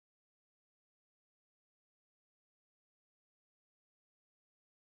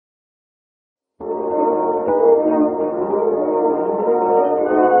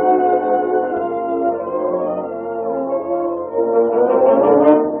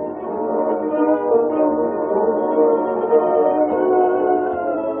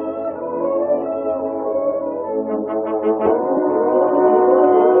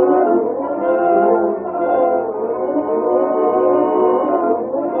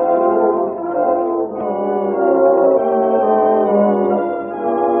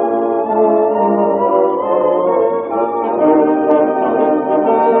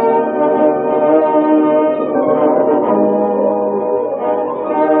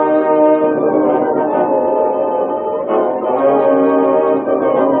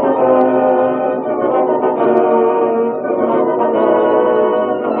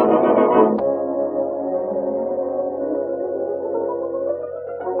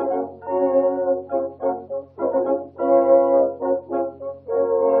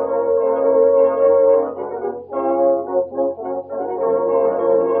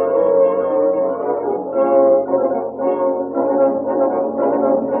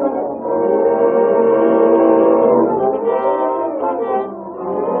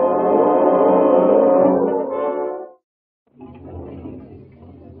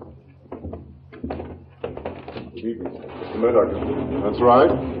That's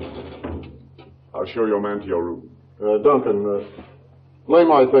right. I'll show your man to your room. Duncan, lay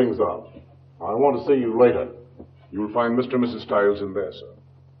my things out. I want to see you later. You'll find Mr. and Mrs. Stiles in there, sir.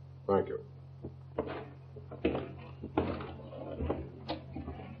 Thank you.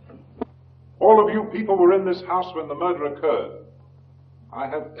 All of you people were in this house when the murder occurred. I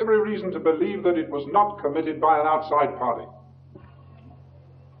have every reason to believe that it was not committed by an outside party.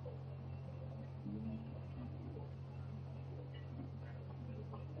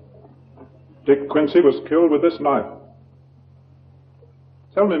 Dick Quincy was killed with this knife.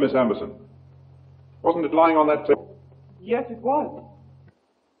 Tell me, Miss Amberson, wasn't it lying on that table? Yes, it was.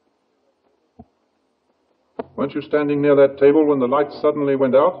 Weren't you standing near that table when the light suddenly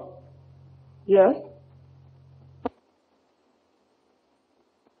went out? Yes.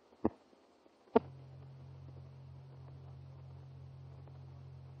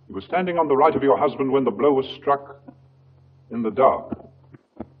 You were standing on the right of your husband when the blow was struck in the dark.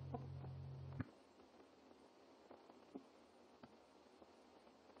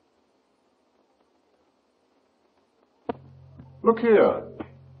 Look here.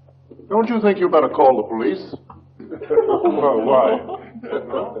 Don't you think you'd better call the police? Well, why?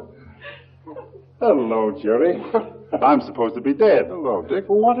 Hello, Jerry. I'm supposed to be dead. Hello, Dick.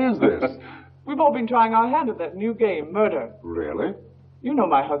 Well, what is this? We've all been trying our hand at that new game, murder. Really? You know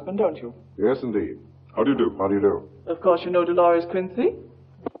my husband, don't you? Yes, indeed. How do you do? How do you do? Of course you know Dolores Quincy.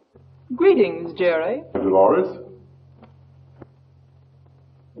 Greetings, Jerry. Dolores?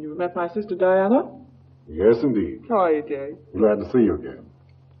 You've met my sister Diana? Yes, indeed. How are you, Jerry? Glad to see you again.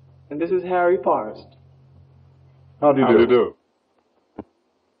 And this is Harry Forrest. How do you do?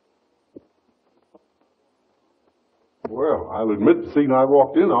 Well, I'll admit the scene I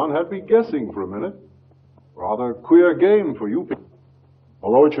walked in on had me guessing for a minute. Rather queer game for you people.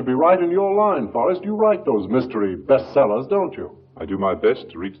 Although it should be right in your line, Forrest. You write those mystery bestsellers, don't you? I do my best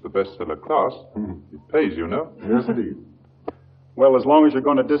to reach the bestseller class. It pays, you know. Yes, indeed. Well, as long as you're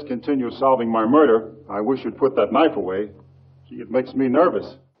going to discontinue solving my murder, I wish you'd put that knife away. Gee, it makes me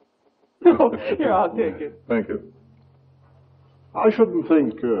nervous. Here, I'll take it. Thank you. I shouldn't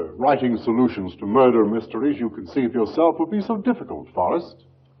think writing solutions to murder mysteries you conceive yourself would be so difficult, Forrest.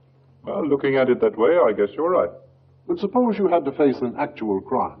 Well, looking at it that way, I guess you're right. But suppose you had to face an actual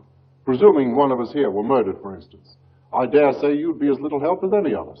crime. Presuming one of us here were murdered, for instance. I dare say you'd be as little help as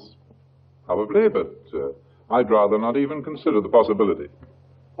any of us. Probably, but I'd rather not even consider the possibility.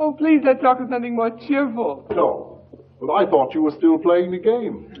 Oh, please, let's talk of something more cheerful. No. But I thought you were still playing the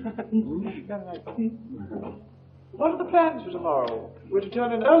game. What are the plans for tomorrow? We're to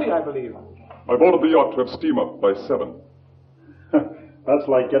turn in early, I believe. I've ordered the yacht to have steam up by 7. That's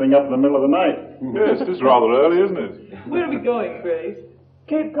like getting up in the middle of the night. Yes, it is rather early, isn't it? Where are we going, Grace?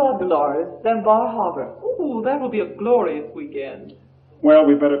 Cape Cod, Dolores, then Bar Harbor. Ooh, that will be a glorious weekend. Well,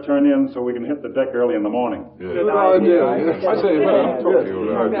 we better turn in so we can hit the deck early in the morning. Yes. Good idea. I say, well, talk to you.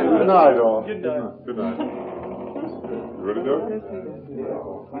 Good night, all. Good night. Good night. You ready, Doc?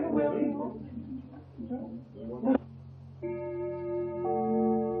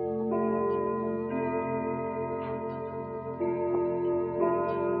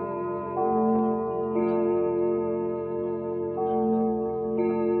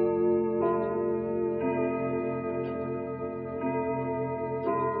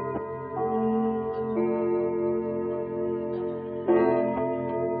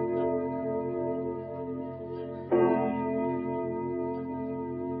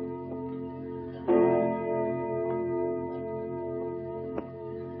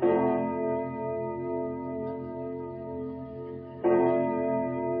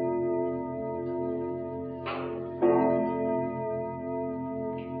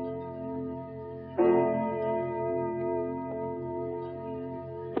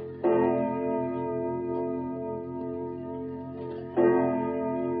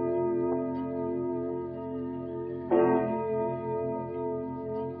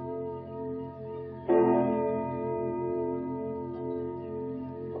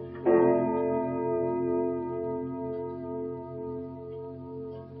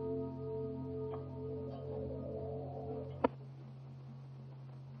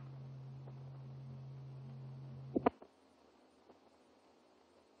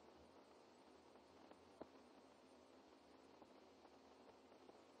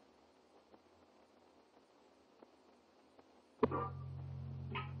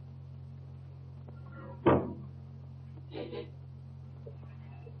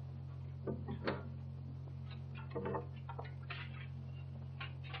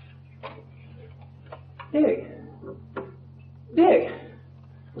 Dick. Dick.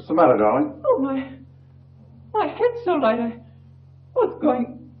 What's the matter, darling? Oh, my head's so light. Oh,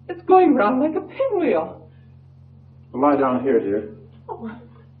 it's going round like a pinwheel. Lie down here, dear.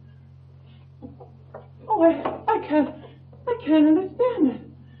 I can't understand it.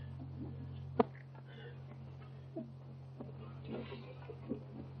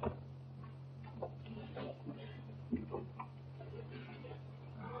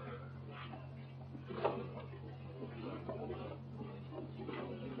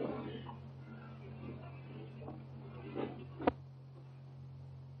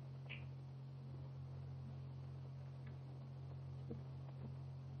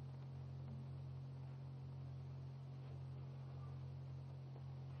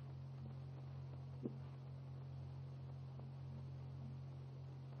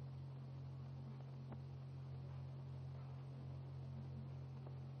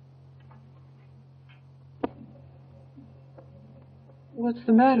 What's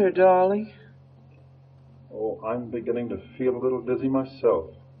the matter, darling? Oh, I'm beginning to feel a little dizzy myself.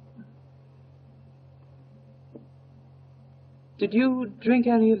 Did you drink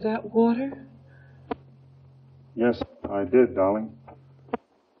any of that water? Yes, I did, darling.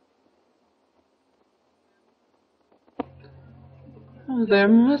 Oh, there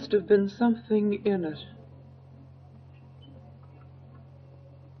must have been something in it.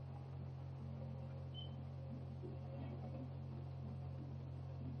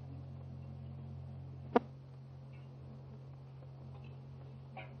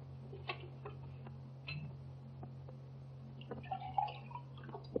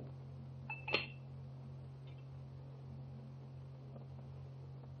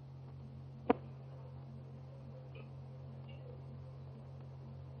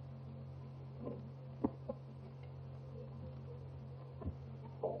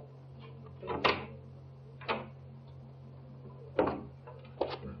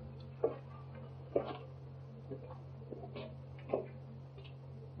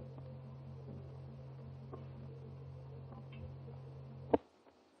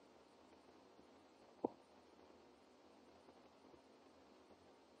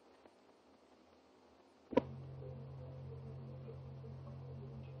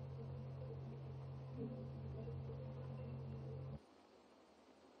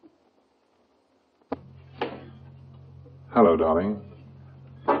 Hello, darling.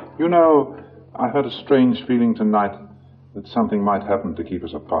 You know, I've had a strange feeling tonight that something might happen to keep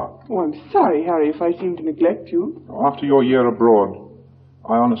us apart. Oh, I'm sorry, Harry, if I seem to neglect you. After your year abroad,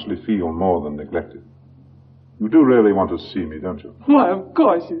 I honestly feel more than neglected. You do really want to see me, don't you? Why, of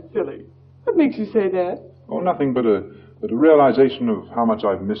course, you silly. What makes you say that? Oh, nothing but a realization of how much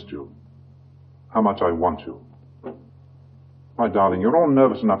I've missed you. How much I want you. My darling, you're all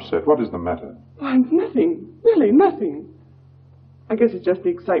nervous and upset. What is the matter? Why, nothing. Really, nothing. I guess it's just the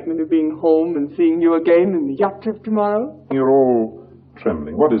excitement of being home and seeing you again and the yacht trip tomorrow. You're all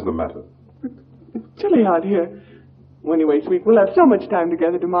trembling. What is the matter? It's chilly out here. Well, anyway, sweet, we'll have so much time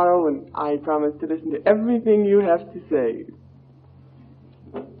together tomorrow, and I promise to listen to everything you have to say.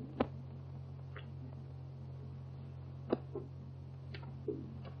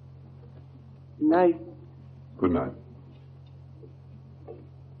 Night. Good night.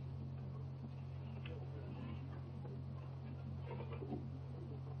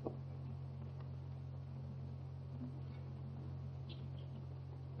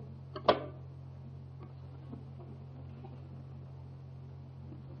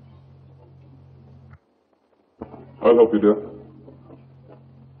 I'll help you, dear.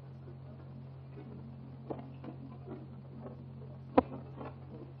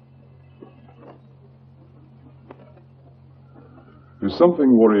 Is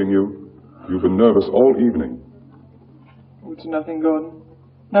something worrying you? You've been nervous all evening. It's nothing, Gordon.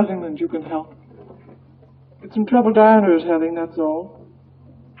 Nothing that you can help. It's some trouble Diana is having, that's all.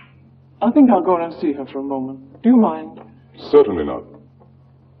 I think I'll go and see her for a moment. Do you mind? Certainly not.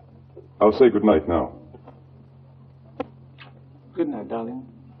 I'll say good night now. Good night, darling.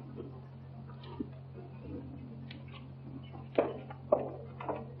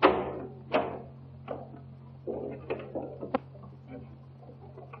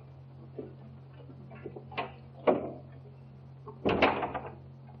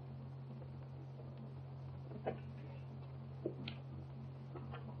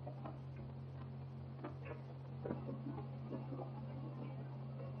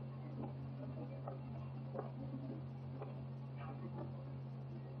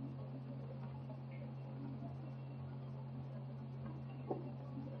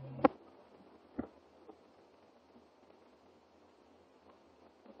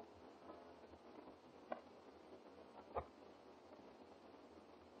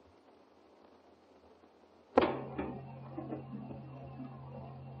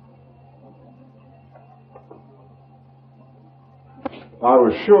 I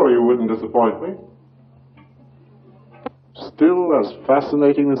was sure you wouldn't disappoint me. Still as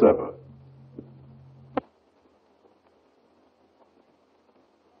fascinating as ever.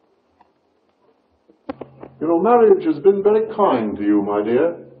 You know, marriage has been very kind to you, my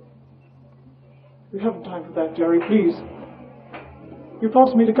dear. We haven't time for that, Jerry, please. You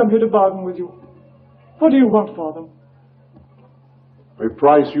forced me to come here to bargain with you. What do you want for them? A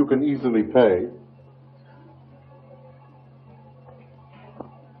price you can easily pay.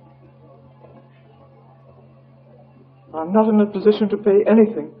 I'm not in a position to pay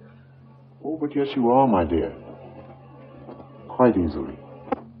anything. Oh, but yes, you are, my dear. Quite easily.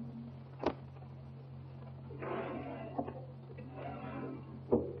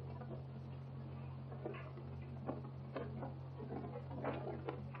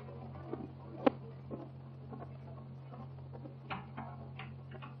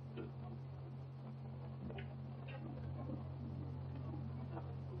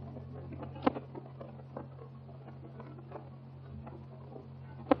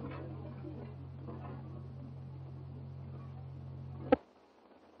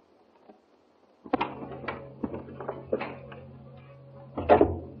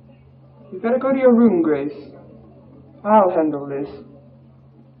 You better go to your room, Grace. I'll handle this.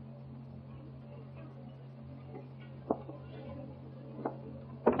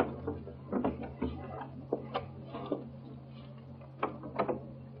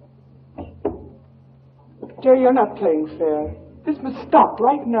 Jerry, you're not playing fair. This must stop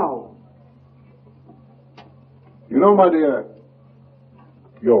right now. You know, my dear,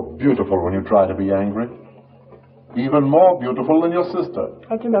 you're beautiful when you try to be angry. Even more beautiful than your sister.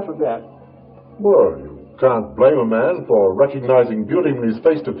 That's enough of that. Well, you can't blame a man for recognizing beauty when he's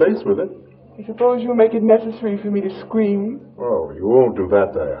face to face with it. I suppose you'll make it necessary for me to scream. Oh, you won't do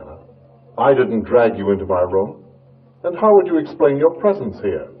that, Diana. I didn't drag you into my room. And how would you explain your presence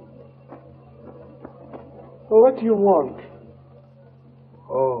here? Well, what do you want?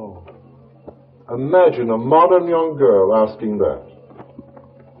 Oh, imagine a modern young girl asking that.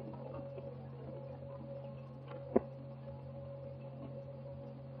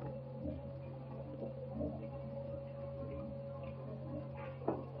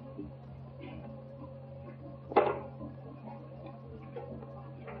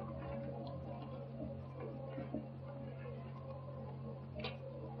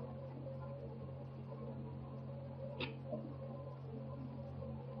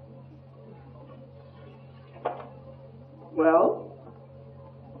 Well?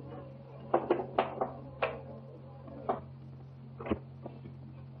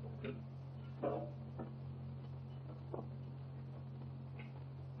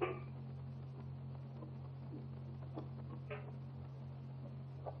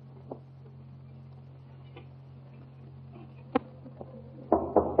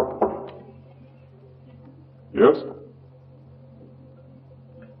 Yes?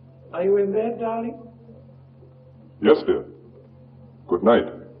 Are you in bed, darling? Yes, dear. Good night.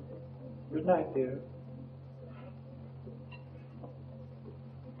 Good night, dear.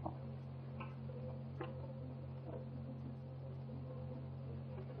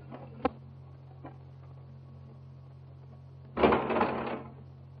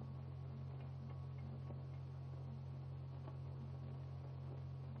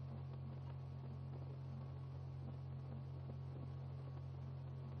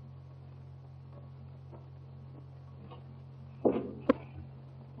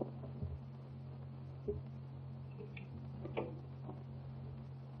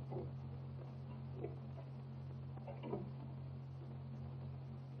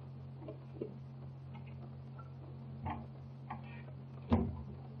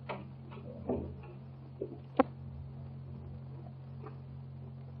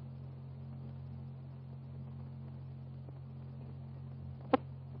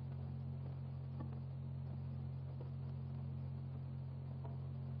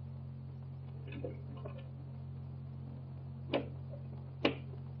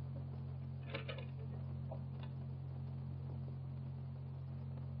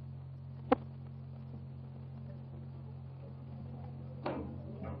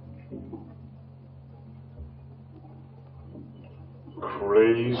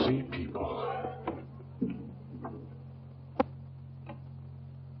 Crazy people.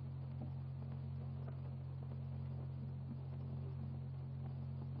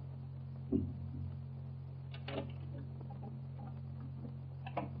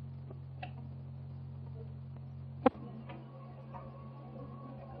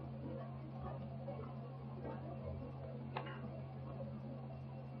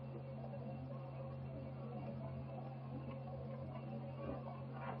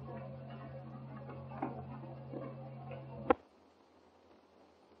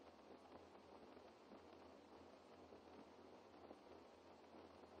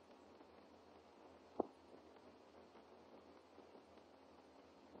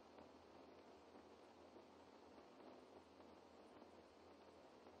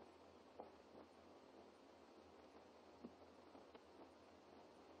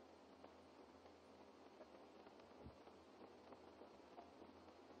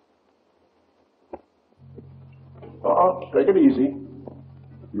 Now, take it easy.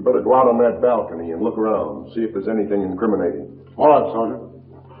 You better go out on that balcony and look around, see if there's anything incriminating. All right, Sergeant.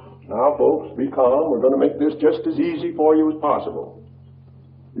 Now, folks, be calm. We're going to make this just as easy for you as possible.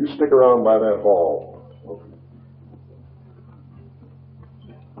 You stick around by that hall.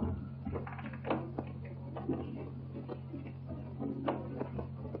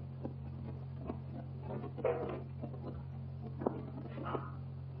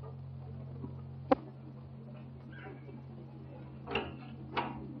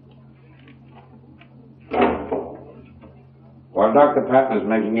 While Dr. Patton is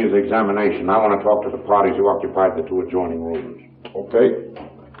making his examination, I want to talk to the parties who occupied the 2 adjoining rooms. Okay.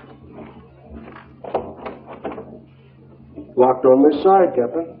 Locked on this side,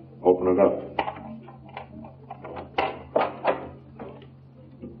 Captain. Open it up.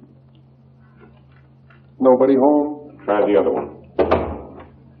 Nobody home? Try the other one.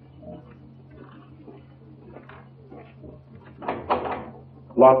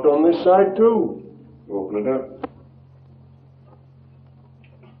 Locked on this side, too. Open it up.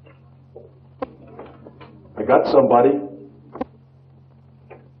 I got somebody.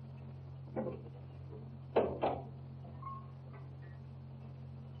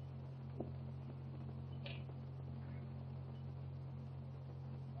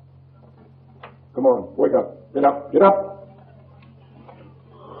 Come on, wake up. Get up, get up.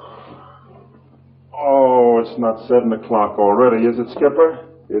 Oh, it's not 7 o'clock already, is it, Skipper?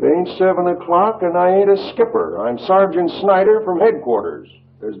 It ain't 7 o'clock, and I ain't a skipper. I'm Sergeant Snyder from headquarters.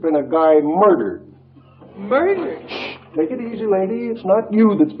 There's been a guy murdered. Murdered? Shh, take it easy, lady. It's not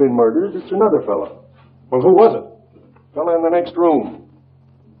you that's been murdered. It's another fella. Well, who was it? Fella in the next room.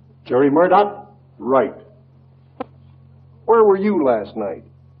 Jerry Murdoch? Right. Where were you last night?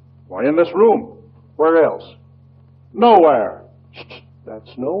 Why, in this room. Where else? Nowhere. Shh,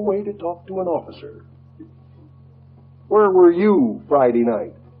 that's no way to talk to an officer. Where were you Friday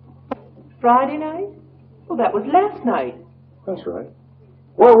night? Friday night? Well, that was last night. That's right.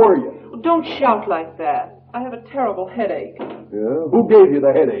 Where were you? Well, don't shout like that. I have a terrible headache. Yeah? Who gave you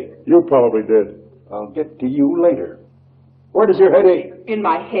the headache? You probably did. I'll get to you later. Where does your head ache? In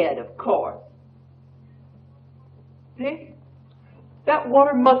my head, of course. See? That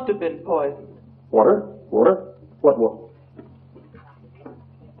water must have been poisoned. Water? Water? What water?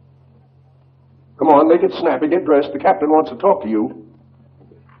 Come on, make it snappy. Get dressed. The captain wants to talk to you.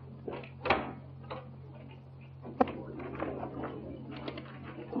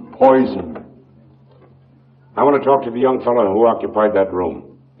 Poison. I want to talk to the young fellow who occupied that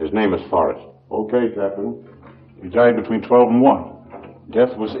room. His name is Forrest. Okay, Captain. He died between 12 and 1.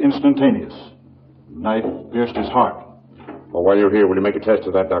 Death was instantaneous. Knife pierced his heart. Well, while you're here, will you make a test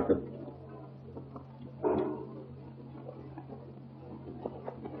of that, Doctor?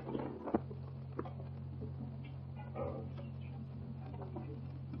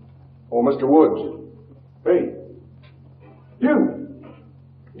 Oh, Mr. Woods. Hey. You.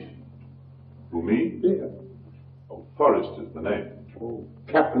 Who, me? Yeah. Oh, Forrest is the name. Oh,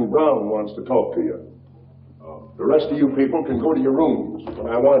 Captain Brown wants to talk to you. The rest of you people can go to your rooms. When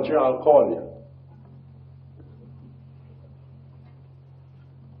I want you, I'll call you.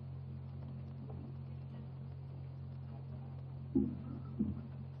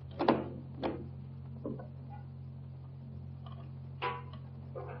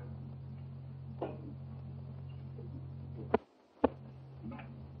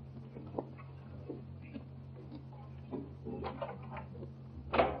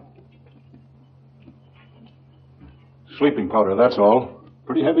 Sleeping powder, that's all.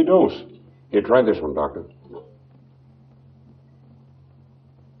 Pretty heavy dose. Here, try this one, Doctor.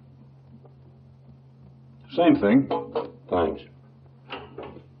 Same thing. Thanks.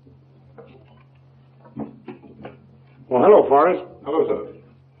 Well, hello, Forrest. Hello, sir.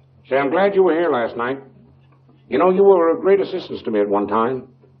 Say, I'm glad you were here last night. You know, you were a great assistance to me at one time,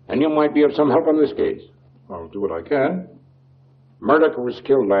 and you might be of some help on this case. I'll do what I can. Murdoch was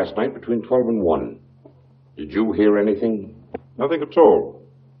killed last night between 12 and 1. Did you hear anything? Nothing at all.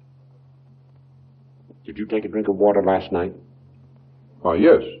 Did you take a drink of water last night? Why,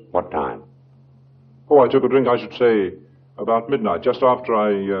 yes. What time? Oh, I took a drink, I should say, about midnight, just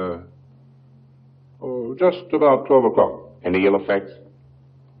after just about 12 o'clock. Any ill effects?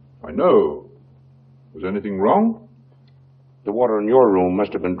 I know. Was anything wrong? The water in your room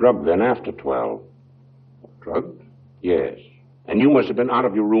must have been drugged then after 12. Drugged? Yes. And you must have been out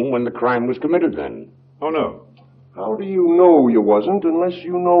of your room when the crime was committed then. Oh, no. How do you know you wasn't unless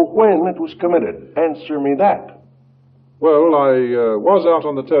you know when it was committed? Answer me that. Well, I was out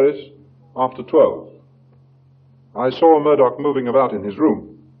on the terrace after 12. I saw Murdoch moving about in his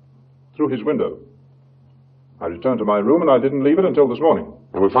room, through his window. I returned to my room and I didn't leave it until this morning.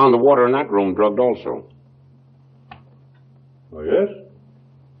 And we found the water in that room drugged also. Oh, yes?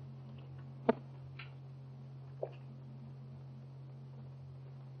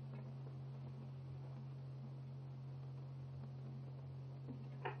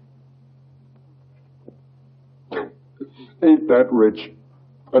 Ain't that rich?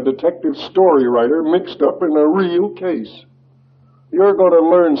 A detective story writer mixed up in a real case. You're going to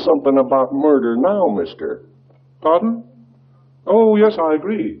learn something about murder now, mister. Pardon? Oh, yes, I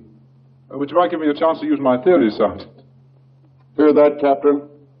agree. Would you like to give me a chance to use my theory, Sergeant? Hear that, Captain?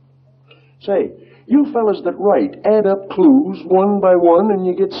 Say, you fellas that write add up clues one by one and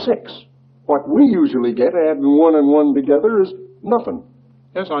you get 6. What we usually get adding 1 and 1 together is nothing.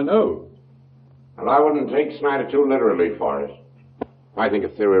 Yes, I know. Well, I wouldn't take Snyder too literally, Forrest. I think a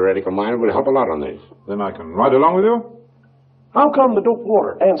theoretical mind would help a lot on this. Then I can ride along with you? How come the dope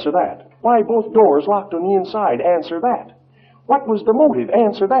water? Answer that. Why both doors locked on the inside? Answer that. What was the motive?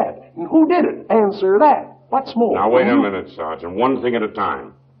 Answer that. And who did it? Answer that. What's more? Now, wait a minute, Sergeant. One thing at a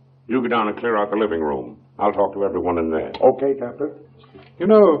time. You go down and clear out the living room. I'll talk to everyone in there. Okay, Captain. You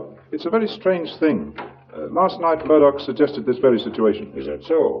know, it's a very strange thing. Last night, Murdoch suggested this very situation. Is that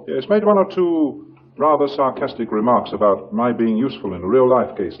so? Yes, made 1 or 2 rather sarcastic remarks about my being useful in a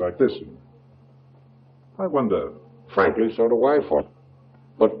real-life case like this. I wonder. Frankly, so do I, Forrest.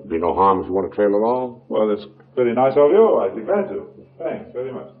 But be no harm if you want to trail along. Well, that's very nice of you. I'd be glad to. Thanks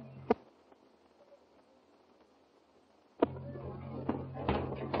very much.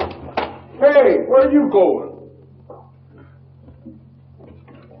 Hey, where are you going?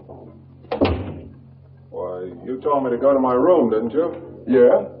 Why, you told me to go to my room, didn't you?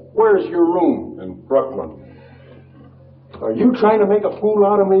 Yeah? Where's your room? In Brooklyn. Are you trying to make a fool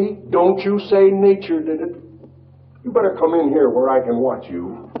out of me? Don't you say nature did it. You better come in here where I can watch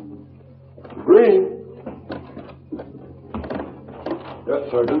you. Green. Yes,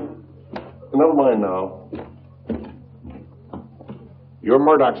 Sergeant. Never mind now. You're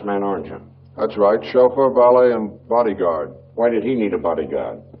Murdoch's man, aren't you? That's right. Chauffeur, valet, and bodyguard. Why did he need a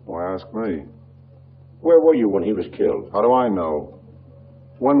bodyguard? Why ask me? Where were you when he was killed? How do I know?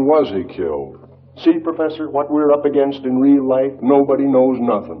 When was he killed? See, Professor, what we're up against in real life? Nobody knows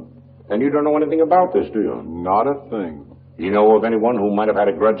nothing. And you don't know anything about this, do you? Not a thing. You know of anyone who might have had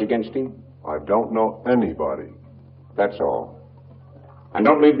a grudge against him? I don't know anybody. That's all. And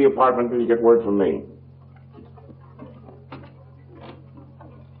don't leave the apartment till you get word from me.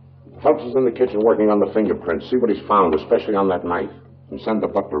 Phelps is in the kitchen working on the fingerprints. See what he's found, especially on that knife. And send the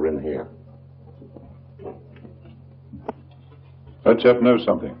butler in here. That chap knows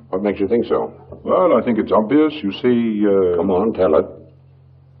something. What makes you think so? Well, I think it's obvious. You see, Come on, tell it.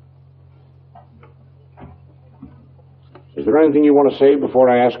 Is there anything you want to say before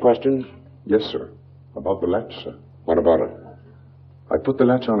I ask questions? Yes, sir. About the latch, sir. What about it? I put the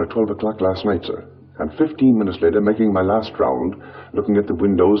latch on at 12 o'clock last night, sir. And 15 minutes later, making my last round, looking at the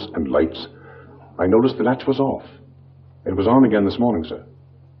windows and lights, I noticed the latch was off. It was on again this morning, sir.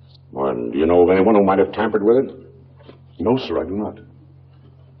 Well, do you know of anyone who might have tampered with it? No, sir, I do not.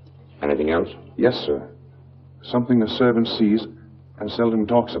 Anything else? Yes, sir. Something a servant sees and seldom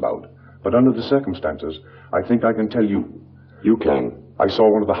talks about. But under the circumstances, I think I can tell you. You can. I saw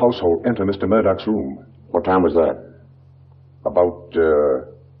one of the household enter Mr. Murdoch's room. What time was that? About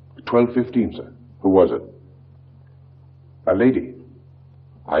 12:15, sir. Who was it? A lady.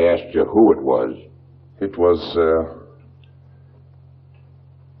 I asked you who it was. It was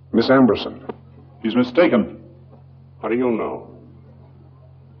Miss Amberson. he's mistaken. How do you know?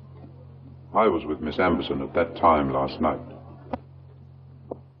 I was with Miss Amberson at that time last night.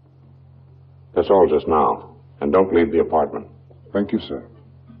 That's all just now. And don't leave the apartment. Thank you, sir.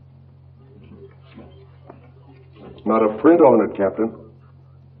 Not a print on it, Captain.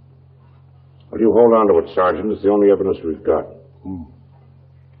 Well, you hold on to it, Sergeant. It's the only evidence we've got.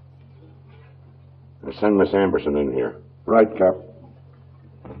 Now send Miss Amberson in here. Right, Cap.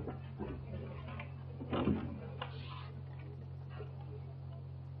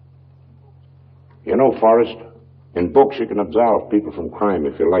 You know, Forrest, in books you can absolve people from crime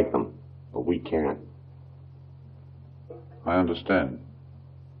if you like them, but we can't. I understand.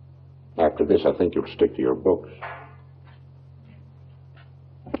 After this, I think you'll stick to your books.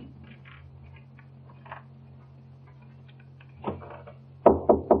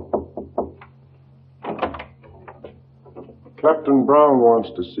 Captain Brown wants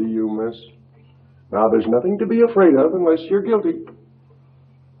to see you, miss. Now, there's nothing to be afraid of unless you're guilty.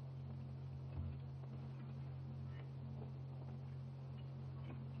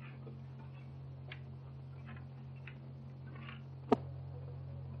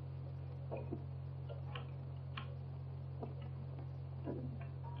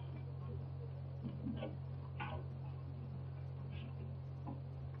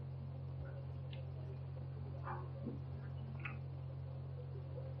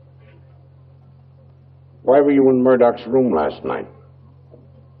 Why were you in Murdoch's room last night?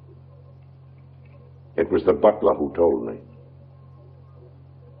 It was the butler who told me.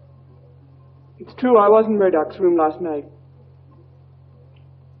 It's true I was in Murdoch's room last night.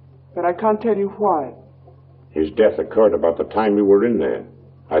 But I can't tell you why. His death occurred about the time you were in there.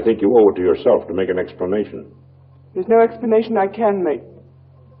 I think you owe it to yourself to make an explanation. There's no explanation I can make.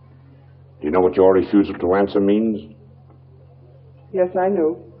 Do you know what your refusal to answer means? Yes, I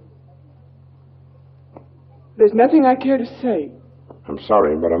know. There's nothing I care to say. I'm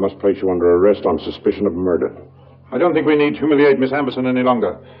sorry, but I must place you under arrest on suspicion of murder. I don't think we need humiliate Miss Amberson any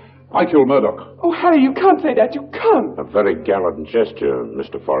longer. I killed Murdoch. Oh, Harry, you can't say that. You can't. A very gallant gesture,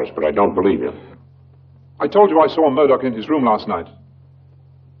 Mr. Forrest, but I don't believe you. I told you I saw Murdoch in his room last night.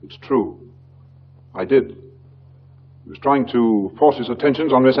 It's true. I did. He was trying to force his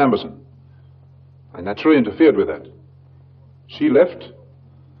attentions on Miss Amberson. I naturally interfered with that. She left,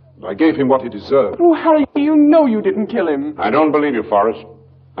 and I gave him what he deserved. Oh, Harry, you know you didn't kill him. I don't believe you, Forrest.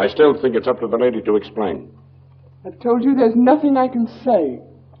 I still think it's up to the lady to explain. I've told you there's nothing I can say.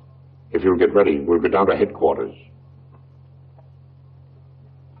 If you'll get ready, we'll go down to headquarters.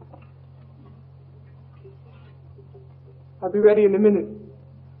 I'll be ready in a minute.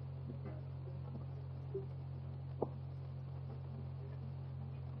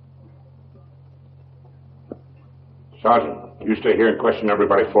 Sergeant, you stay here and question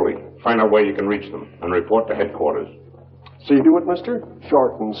everybody fully. Find out where you can reach them, and report to headquarters. See to it, mister?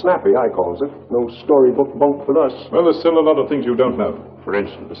 Short and snappy, I calls it. No storybook bunk with us. Well, there's still a lot of things you don't know. For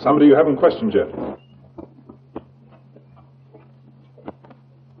instance, There's somebody you haven't questioned yet.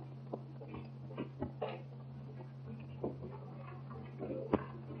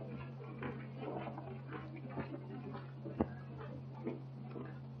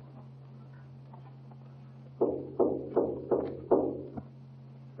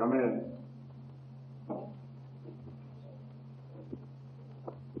 Come in.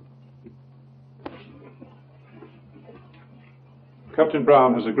 Captain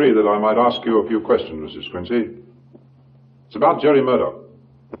Brown has agreed that I might ask you a few questions, Mrs. Quincy. It's about Jerry Murdoch.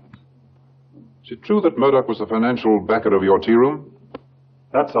 Is it true that Murdoch was the financial backer of your tea room?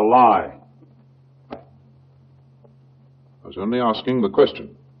 That's a lie. I was only asking the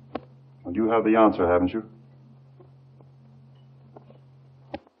question. Well, you have the answer, haven't you?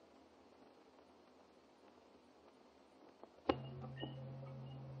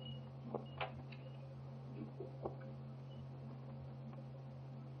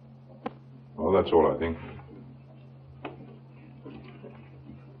 Well, that's all, I think.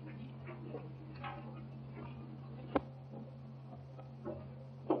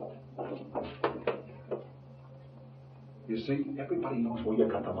 You see, everybody knows where you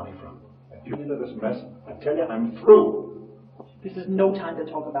got the money from. If you're into this mess, I tell you, I'm through. This is no time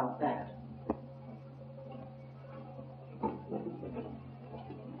to talk about that.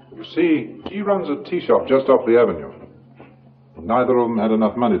 You see, he runs a tea shop just off the avenue. Neither of them had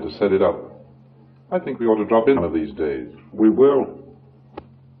enough money to set it up. I think we ought to drop in one of these days. We will.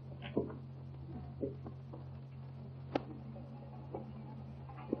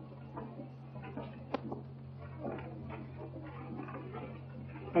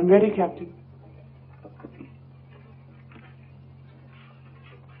 I'm ready, Captain.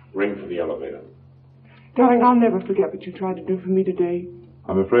 Ring for the elevator. Darling, I'll never forget what you tried to do for me today.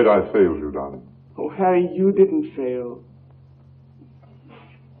 I'm afraid I failed you, darling. Oh, Harry, you didn't fail.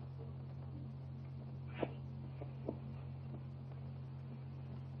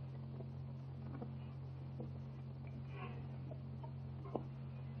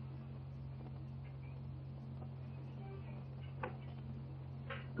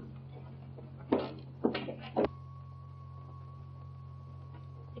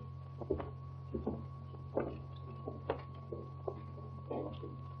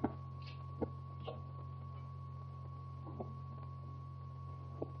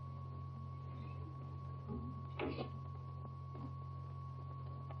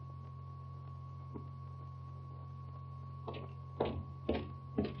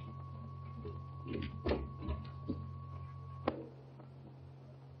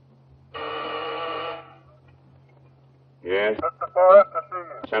 Yes? Mr. Forrest, to see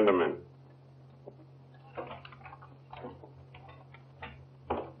you. Send them in.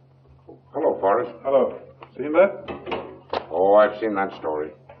 Hello, Forrest. Hello. Seen that? Oh, I've seen that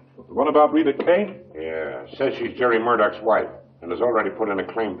story. The one about Rita Kane? Yeah. Says she's Jerry Murdoch's wife and has already put in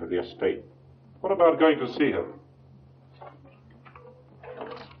a claim for the estate. What about going to see her?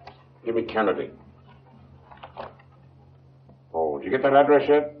 Give me Kennedy. Oh, did you get that address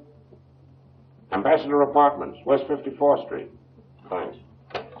yet? Ambassador Apartments, West 54th Street. Thanks.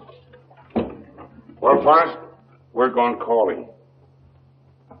 Well, Forrest, we're going calling.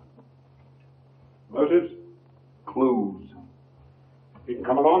 Motives? Clues. You can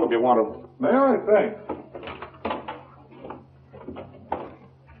come along if you want to. May I? Thanks.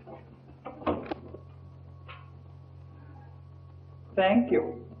 Thank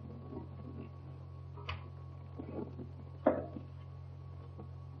you.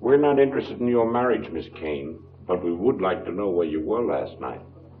 We're not interested in your marriage, Miss Kane, but we would like to know where you were last night.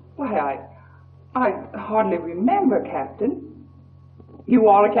 Why, I hardly remember, Captain. You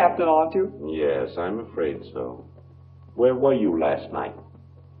are a captain, aren't you? Yes, I'm afraid so. Where were you last night?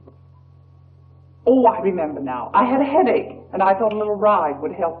 Oh, I remember now. I had a headache, and I thought a little ride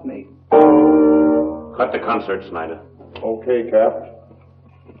would help me. Cut the concert, Snyder. Okay, Cap.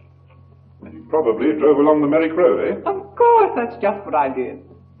 You probably drove along the Merrick Road, eh? Of course, that's just what I did.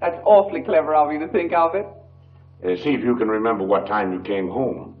 That's awfully clever of you to think of it. See if you can remember what time you came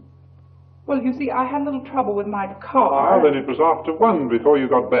home. Well, you see, I had a little trouble with my car. Ah, then it was after 1 before you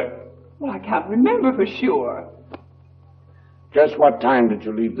got back. Well, I can't remember for sure. Just what time did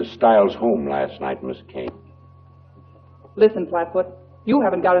you leave the Stiles home last night, Miss Kane? Listen, Flatfoot, you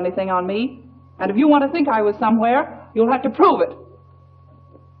haven't got anything on me. And if you want to think I was somewhere, you'll have to prove it.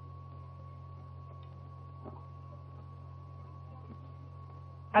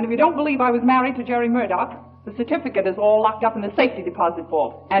 And if you don't believe I was married to Jerry Murdoch, the certificate is all locked up in the safety deposit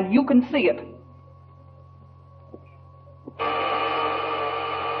vault, and you can see it.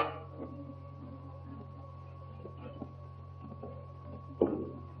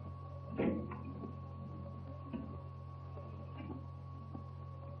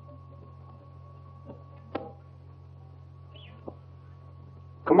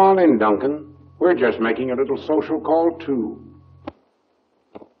 Come on in, Duncan. We're just making a little social call, too.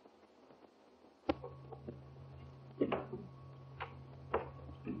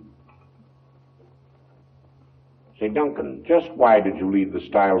 Say, Duncan, just why did you leave the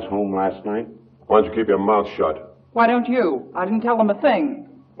Stiles home last night? Why don't you keep your mouth shut? Why don't you? I didn't tell them a thing.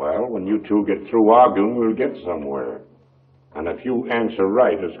 Well, when you two get through arguing, we'll get somewhere. And if you answer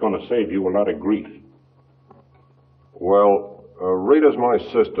right, it's going to save you a lot of grief. Well, Rita's my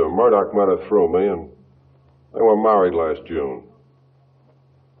sister. Murdoch met her through me, and they were married last June.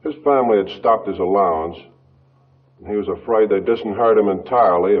 His family had stopped his allowance, and he was afraid they'd disinherit him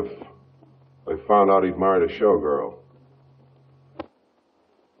entirely if they found out he'd married a showgirl.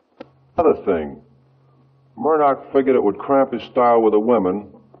 Another thing, Murdoch figured it would cramp his style with the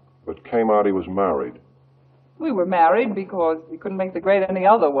women, but came out he was married. We were married because we couldn't make the grade any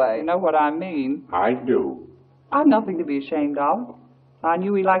other way. Know what I mean? I do. I've nothing to be ashamed of. I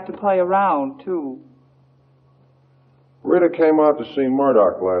knew he liked to play around, too. Rita came out to see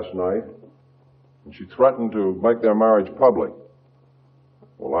Murdoch last night, and she threatened to make their marriage public.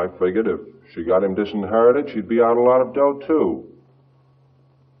 Well, I figured if she got him disinherited, she'd be out a lot of dough, too.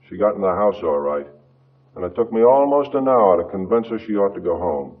 She got in the house all right, and it took me almost an hour to convince her she ought to go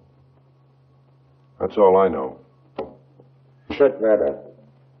home. That's all I know. Check that up.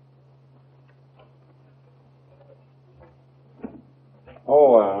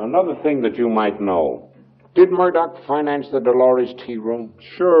 Oh, another thing that you might know. Did Murdoch finance the Dolores tea room?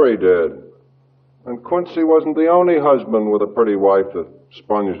 Sure he did. And Quincy wasn't the only husband with a pretty wife that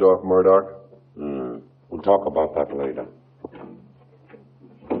sponged off Murdoch. We'll talk about that later.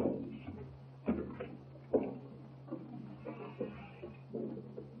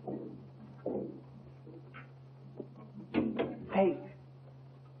 Hey.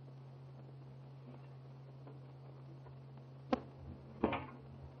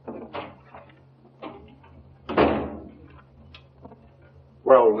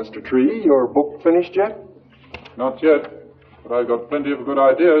 Well, Mr. Tree, your book finished yet? Not yet, but I've got plenty of good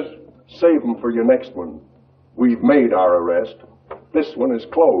ideas. Save them for your next one. We've made our arrest. This one is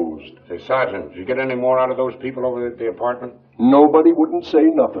closed. Say, Sergeant, did you get any more out of those people over at the apartment? Nobody wouldn't say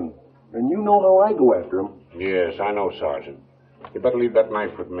nothing. And you know how I go after them. Yes, I know, Sergeant. You better leave that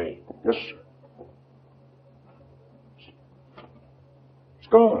knife with me. Yes, sir. It's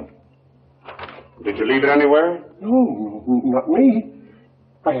gone. Did you leave it anywhere? No, not me.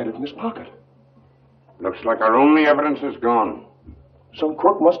 I had it in his pocket. Looks like our only evidence is gone. Some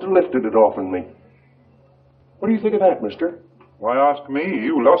crook must have lifted it off on me. What do you think of that, mister? Why ask me?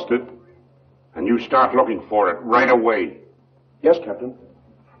 You lost it. And you start looking for it right away. Yes, Captain.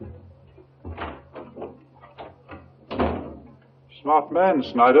 Smart man,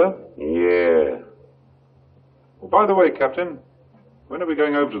 Snyder. Yeah. Oh, by the way, Captain, when are we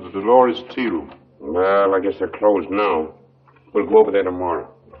going over to the Dolores tea room? Well, I guess they're closed now. We'll go over there tomorrow.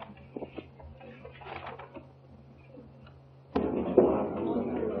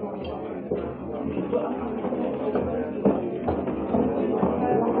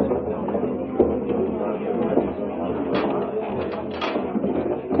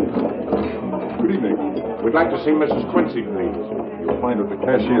 We'd like to see Mrs. Quincy, please. You'll find her at the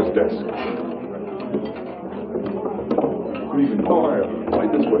cashier's desk. Good evening. Oh, hi.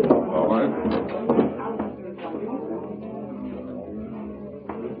 Right this way. All right.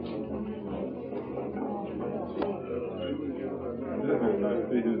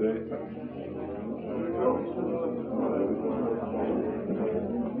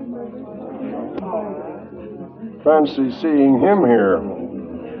 Fancy seeing him here.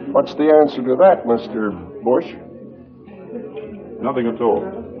 What's the answer to that, Mr. Bush? Nothing at all.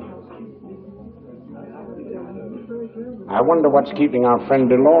 I wonder what's keeping our friend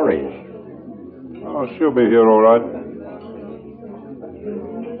Dolores. Oh, she'll be here all right.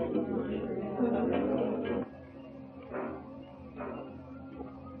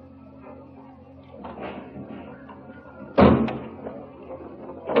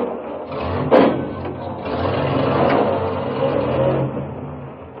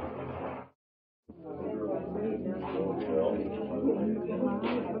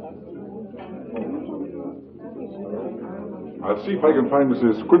 I'll see if I can find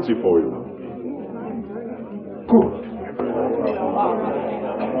Mrs. Quincy for you. Good.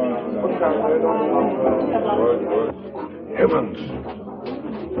 Heavens.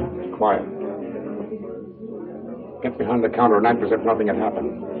 Quiet. Get behind the counter and act as if nothing had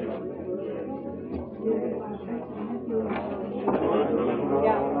happened.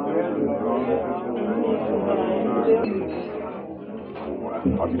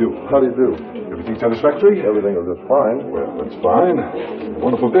 How do you do? How do you do? Everything satisfactory? Everything is just fine. Well, that's fine.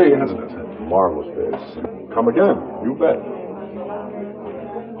 Wonderful day, hasn't it? Marvelous days. Come again. You bet.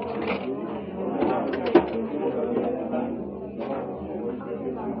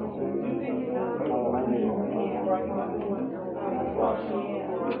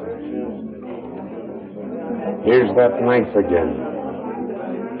 Here's that knife again.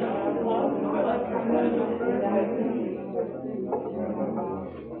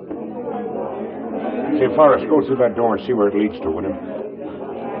 Say, Forrest, go through that door and see where it leads to, will you?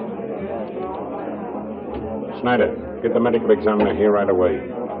 Snyder, get the medical examiner here right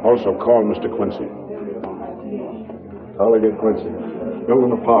away. Also, call Mr. Quincy. I'll get Quincy.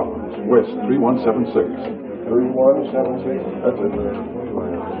 Building Apartments, West, 3176. 3176? That's it.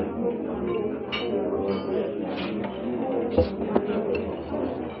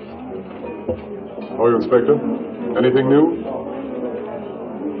 How are you, Inspector? Anything new?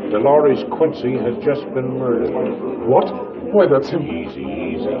 Dolores Quincy has just been murdered. What? Why, that's him. Easy,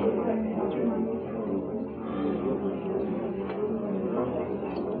 easy.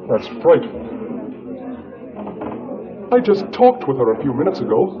 That's frightful. I just talked with her a few minutes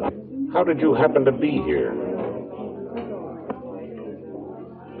ago. How did you happen to be here?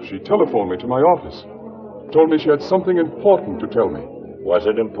 She telephoned me to my office. Told me she had something important to tell me. Was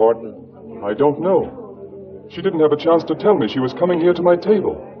it important? I don't know. She didn't have a chance to tell me she was coming here to my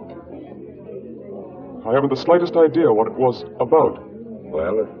table. I haven't the slightest idea what it was about.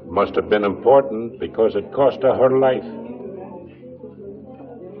 Well, it must have been important because it cost her her life.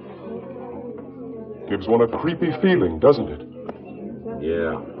 Gives one a creepy feeling, doesn't it?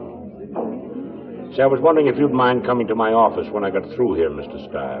 Yeah. See, I was wondering if you'd mind coming to my office when I got through here, Mr.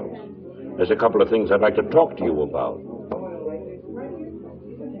 Stiles. There's a couple of things I'd like to talk to you about.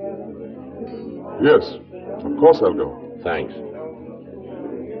 Yes, of course I'll go. Thanks.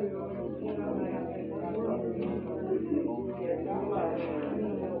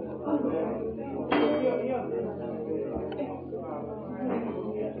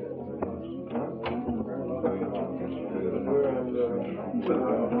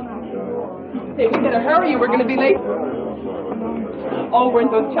 Hey, we better hurry. We're going to be late. Oh,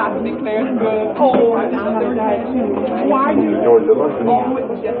 weren't those chocolate eclairs good? Oh, I love their why you? Enjoyed the lunch. Oh, it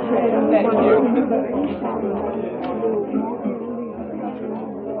was just great. Thank you.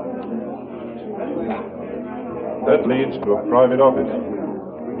 That leads to a private office.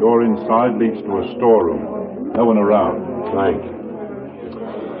 Door inside leads to a storeroom. No one around. Thanks.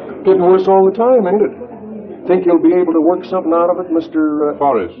 Getting worse all the time, ain't it? Think you'll be able to work something out of it, Mr.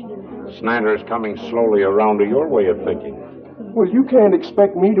 Forrest. Snyder's coming slowly around to your way of thinking. Well, you can't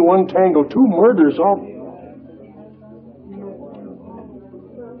expect me to untangle two murders off.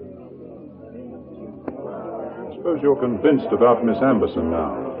 I suppose you're convinced about Miss Amberson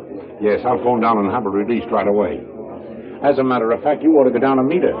now. Yes, I'll phone down and have her released right away. As a matter of fact, you ought to go down and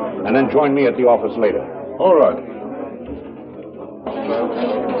meet her, and then join me at the office later. All right.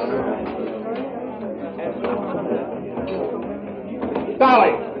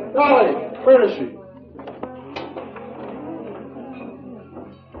 Dolly! Dolly! Where is she?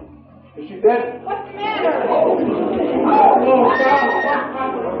 Is she dead? What's the matter? Oh, God!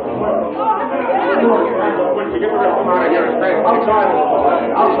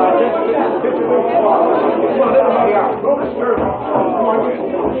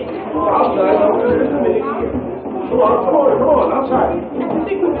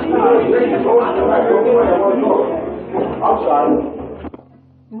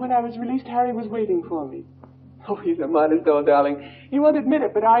 When I was released, Harry was waiting for me. Oh, he's a modest old darling. He won't admit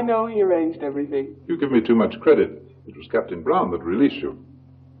it, but I know he arranged everything. You give me too much credit. It was Captain Brown that released you.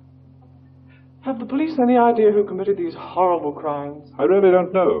 Have the police any idea who committed these horrible crimes? I really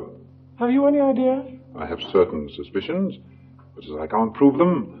don't know. Have you any idea? I have certain suspicions, but as I can't prove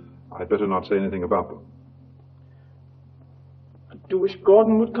them, I'd better not say anything about them. I do wish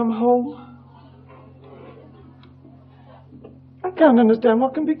Gordon would come home. I can't understand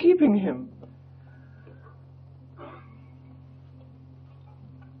what can be keeping him.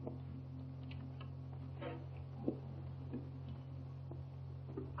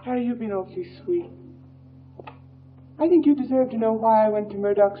 Harry, you've been awfully sweet. I think you deserve to know why I went to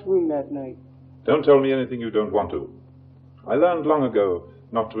Murdoch's room that night. Don't tell me anything you don't want to. I learned long ago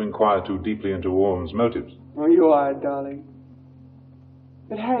not to inquire too deeply into a woman's motives. Oh, you are, darling.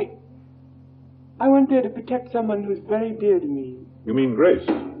 But Harry, I went there to protect someone who's very dear to me. You mean Grace?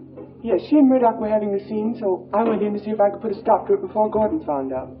 Yes, she and Murdoch were having a scene, so I went in to see if I could put a stop to it before Gordon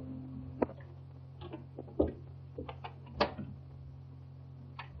found out.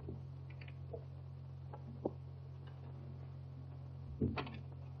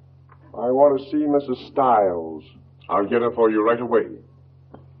 I want to see Mrs. Stiles. I'll get her for you right away.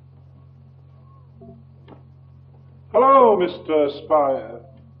 Hello, Mr. Spire.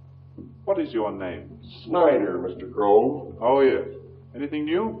 What is your name? Snyder, Mr. Grove. Oh, yes. Anything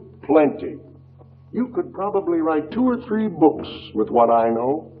new? Plenty. You could probably write 2 or 3 books with what I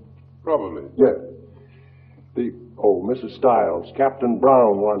know. Probably. Yes. Mrs. Stiles, Captain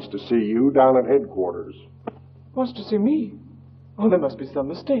Brown wants to see you down at headquarters. Wants to see me? Oh, there must be some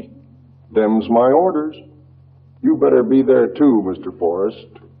mistake. Them's my orders. You better be there too, Mr. Forrest.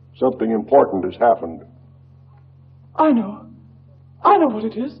 Something important has happened. I know. I know what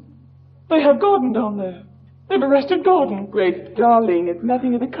it is. They have Gordon down there. They've arrested Gordon. Grace, darling, it's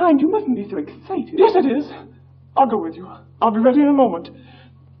nothing of the kind. You mustn't be so excited. Yes, it is. I'll go with you. I'll be ready in a moment.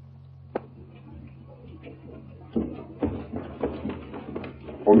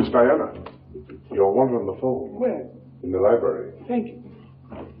 Oh, Miss Diana, you're wanted on the phone. Where? In the library. Thank you.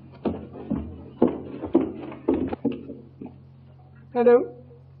 Hello?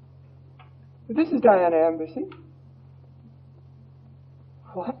 This is Diana Embassy.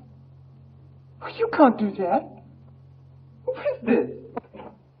 What? Oh, you can't do that. Who is this?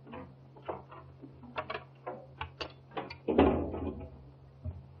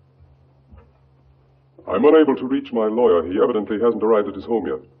 I'm unable to reach my lawyer. He evidently hasn't arrived at his home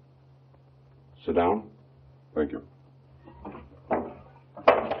yet. Sit down. Thank you.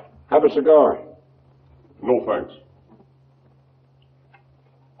 Have a cigar. No, thanks.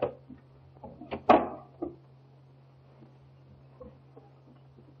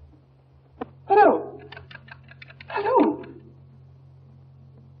 Hello. Hello.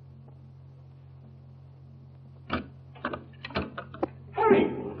 Harry.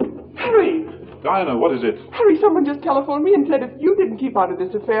 Harry. Diana, what is it? Harry, someone just telephoned me and said if you didn't keep out of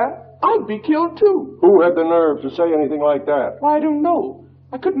this affair, I'd be killed too. Who had the nerve to say anything like that? Why, I don't know.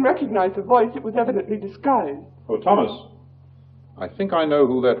 I couldn't recognize the voice. It was evidently disguised. Oh, Thomas. I think I know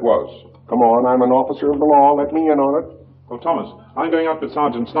who that was. Come on, I'm an officer of the law. Let me in on it. Oh, Thomas, I'm going out with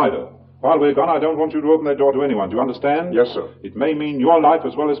Sergeant Snyder. While we're gone, I don't want you to open that door to anyone. Do you understand? Yes, sir. It may mean your life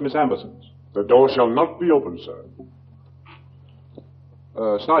as well as Miss Amberson's. The door shall not be opened, sir.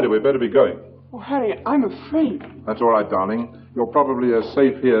 Snyder, we'd better be going. Oh, Harry, I'm afraid. That's all right, darling. You're probably as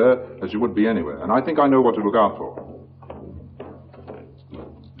safe here as you would be anywhere, and I think I know what to look out for.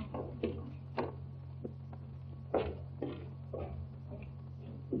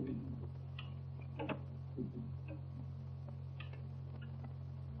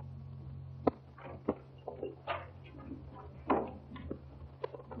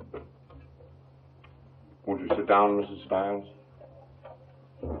 Won't you sit down, Mrs. Stiles?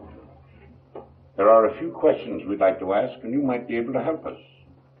 There are a few questions we'd like to ask, and you might be able to help us.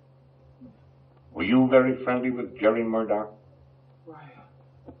 Were you very friendly with Jerry Murdoch? Why,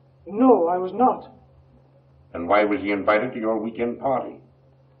 no, I was not. And why was he invited to your weekend party?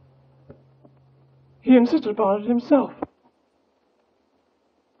 He insisted upon it himself.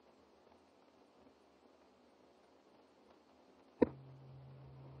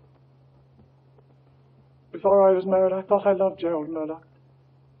 Before I was married, I thought I loved Gerald Murdoch.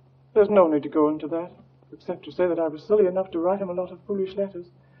 There's no need to go into that, except to say that I was silly enough to write him a lot of foolish letters.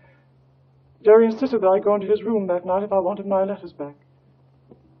 Jerry insisted that I go into his room that night if I wanted my letters back.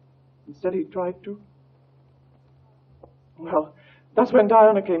 Instead, he tried to. Well, that's when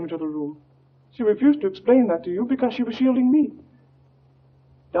Diana came into the room. She refused to explain that to you because she was shielding me.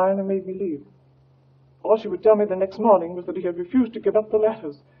 Diana made me leave. All she would tell me the next morning was that he had refused to give up the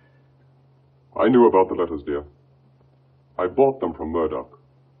letters. I knew about the letters, dear. I bought them from Murdoch.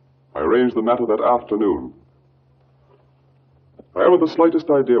 I arranged the matter that afternoon. I haven't the slightest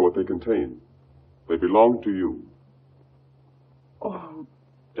idea what they contain. They belong to you. Oh,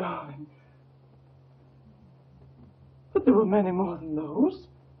 darling. But there were many more than those.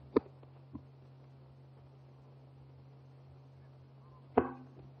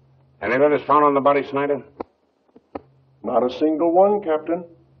 Any letters found on the body, Snyder? Not a single one, Captain.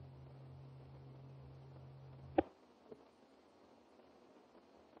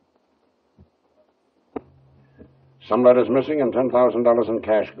 Some letters missing and $10,000 in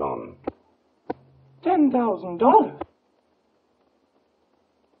cash gone. $10,000?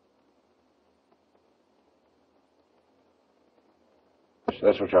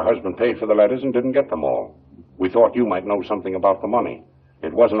 That's what your husband paid for the letters and didn't get them all. We thought you might know something about the money.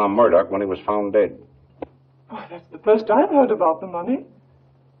 It wasn't on Murdoch when he was found dead. Oh, that's the first I've heard about the money.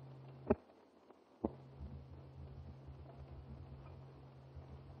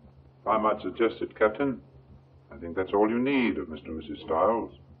 If I might suggest it, Captain, I think that's all you need of Mr. and Mrs.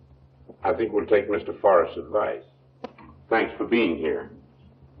 Stiles. I think we'll take Mr. Forrest's advice. Thanks for being here.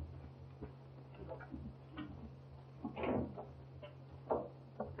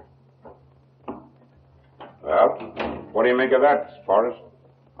 Well, what do you make of that, Forrest?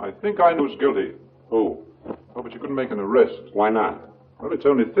 I think I know who's guilty. Who? Oh, but you couldn't make an arrest. Why not? Well, it's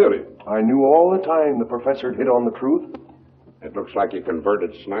only theory. I knew all the time the professor hit on the truth. It looks like you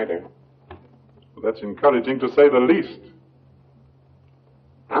converted Snyder. Well, that's encouraging to say the least.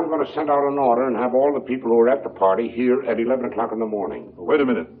 I'm going to send out an order and have all the people who are at the party here at 11 o'clock in the morning. Well, wait a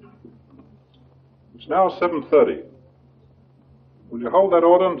minute. It's now 7:30. Will you hold that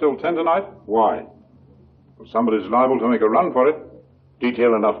order until 10 tonight? Why? Well, somebody's liable to make a run for it.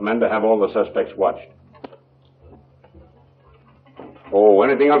 Detail enough men to have all the suspects watched. Oh,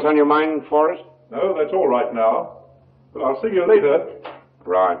 anything else on your mind, Forrest? No, that's all right now. But I'll see you later.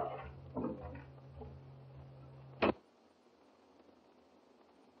 Right.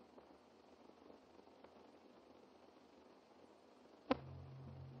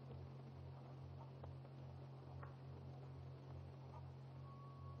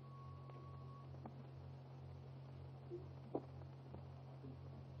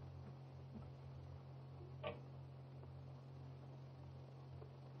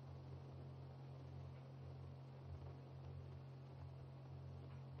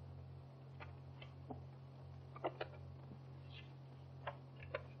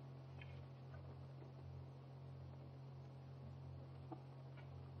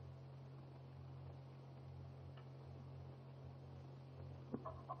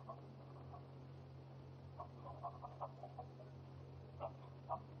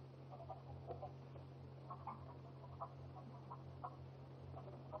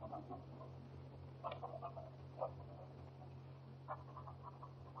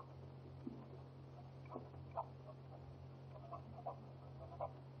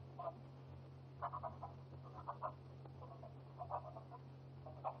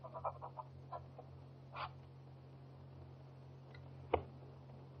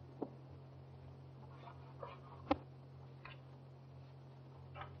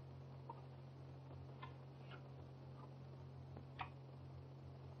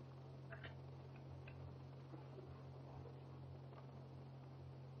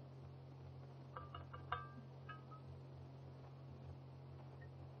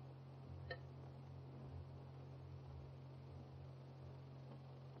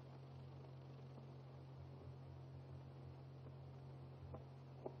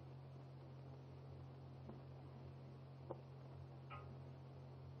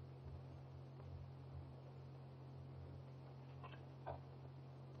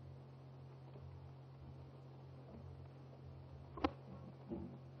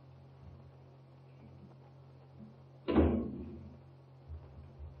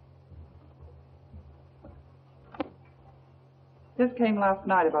 This came last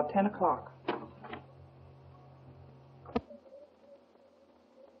night about 10 o'clock.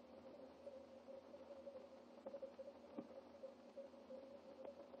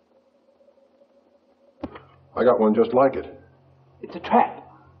 I got one just like it. It's a trap.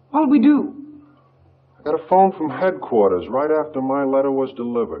 What'll we do? I got a phone from headquarters right after my letter was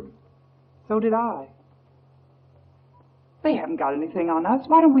delivered. So did I. They haven't got anything on us.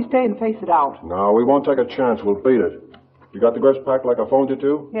 Why don't we stay and face it out? No, we won't take a chance. We'll beat it. You got the goods packed like I phoned you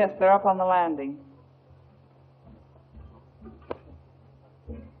to? Yes, they're up on the landing.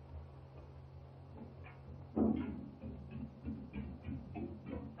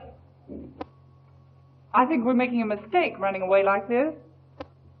 I think we're making a mistake running away like this.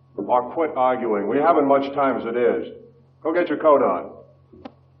 Oh, quit arguing. We haven't much time as it is. Go get your coat on.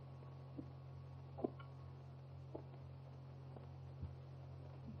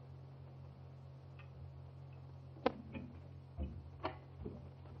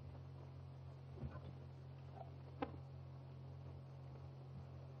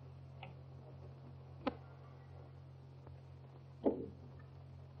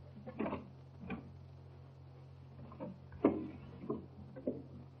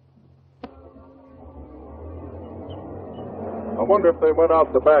 I wonder if they went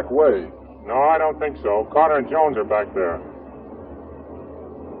out the back way. No, I don't think so. Carter and Jones are back there.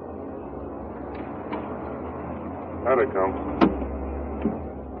 There they come.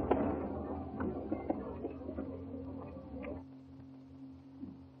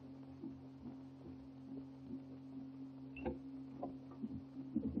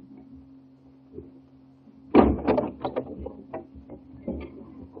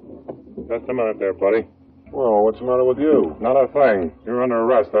 Just a minute there, buddy. Well, what's the matter with you? Not a thing. You're under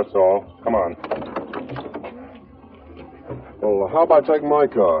arrest, that's all. Come on. Well, how about taking my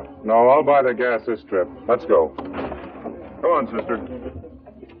car? No, I'll buy the gas this trip. Let's go. Come on, sister.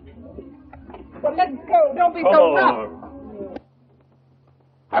 Well, let's go. Don't be so rough.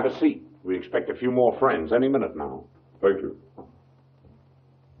 Have a seat. We expect a few more friends any minute now. Thank you.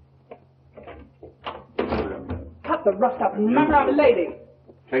 Cut the rust up and remember I'm a lady.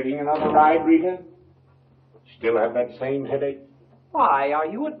 Taking another ride, Rita? Still have that same headache? Why, are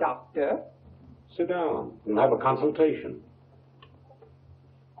you a doctor? Sit down. We'll have a consultation.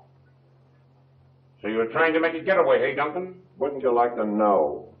 So you were trying to make a getaway, hey, Duncan? Wouldn't you like to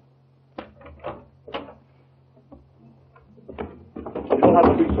know? You don't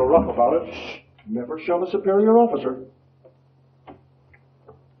have to be so rough about it. Shh. Never shove a superior officer.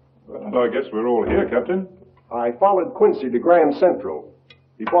 Well, I guess we're all here, Captain. I followed Quincy to Grand Central.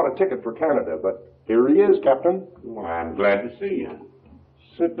 He bought a ticket for Canada, but here he is, Captain. Well, I'm glad to see you.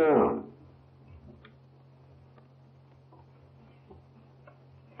 Sit down.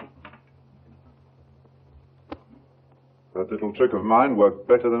 That little trick of mine worked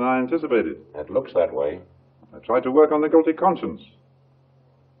better than I anticipated. It looks that way. I tried to work on the guilty conscience.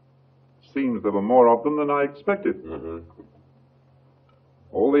 Seems there were more of them than I expected. Mm-hmm.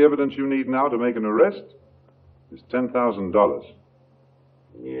 All the evidence you need now to make an arrest is $10,000.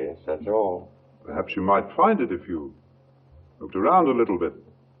 Yes, that's all. Perhaps you might find it if you looked around a little bit.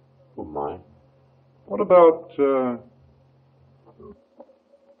 Oh, my. What about,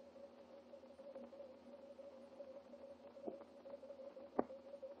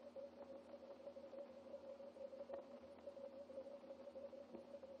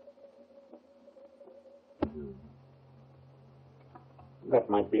 That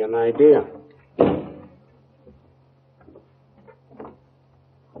might be an idea.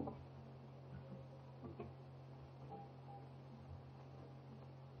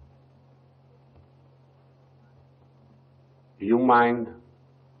 Do you mind?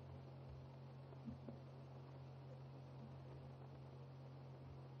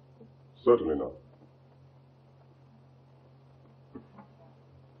 Certainly not.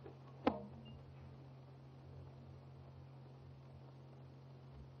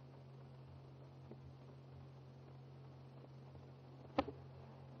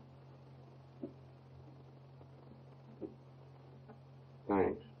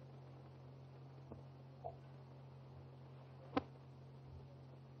 Thanks.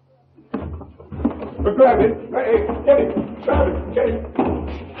 Grab it. Hey, get it. Grab it. Get it.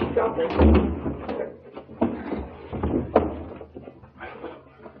 Stop it.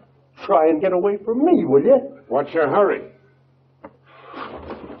 Try and get away from me, will you? What's your hurry?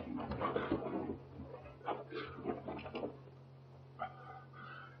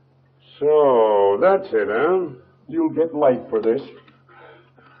 So, that's it, huh? You'll get life for this.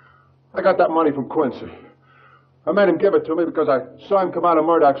 I got that money from Quincy. I made him give it to me because I saw him come out of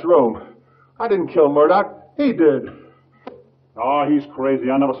Murdoch's room. I didn't kill Murdoch. He did. Oh, he's crazy.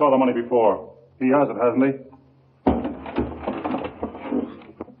 I never saw the money before. He has it, hasn't he?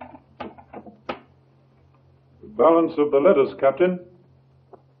 The balance of the letters, Captain.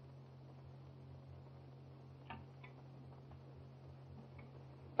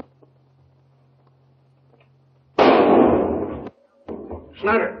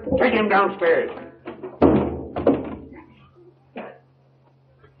 Snyder, take him downstairs.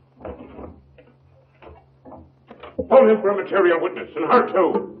 Hold him for a material witness, and her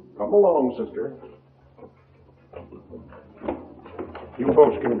too. Come along, sister. You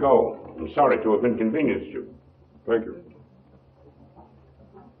folks can go. I'm sorry to have inconvenienced you. Thank you.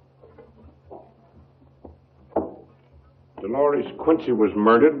 Dolores Quincy was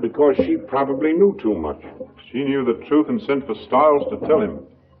murdered because she probably knew too much. She knew the truth and sent for Stiles to tell him.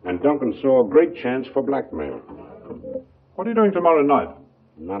 And Duncan saw a great chance for blackmail. What are you doing tomorrow night?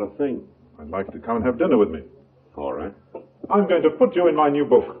 Not a thing. I'd like to come and have dinner with me. All right. I'm going to put you in my new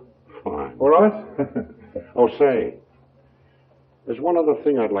book. Fine. All right? Oh, say, there's one other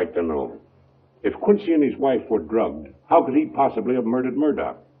thing I'd like to know. If Quincy and his wife were drugged, how could he possibly have murdered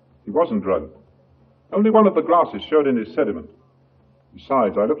Murdoch? He wasn't drugged. Only one of the glasses showed in his sediment.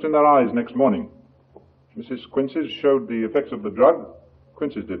 Besides, I looked in their eyes next morning. Mrs. Quincy's showed the effects of the drug.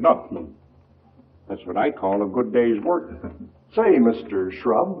 Quincy's did not. That's what I call a good day's work. Say, Mr.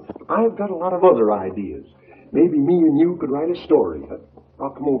 Shrub, I've got a lot of other ideas. Maybe me and you could write a story. I'll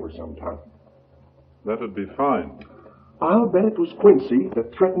come over sometime. That'd be fine. I'll bet it was Quincy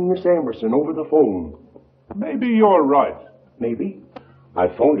that threatened Miss Amerson over the phone. Maybe you're right. Maybe. I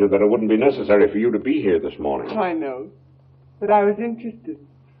phoned you that it wouldn't be necessary for you to be here this morning. I know. But I was interested.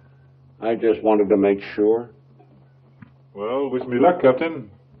 I just wanted to make sure. Well, wish me luck, Captain.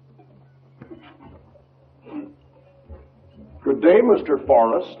 Good day, Mr.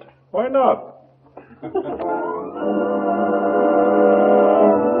 Forrest. Why not?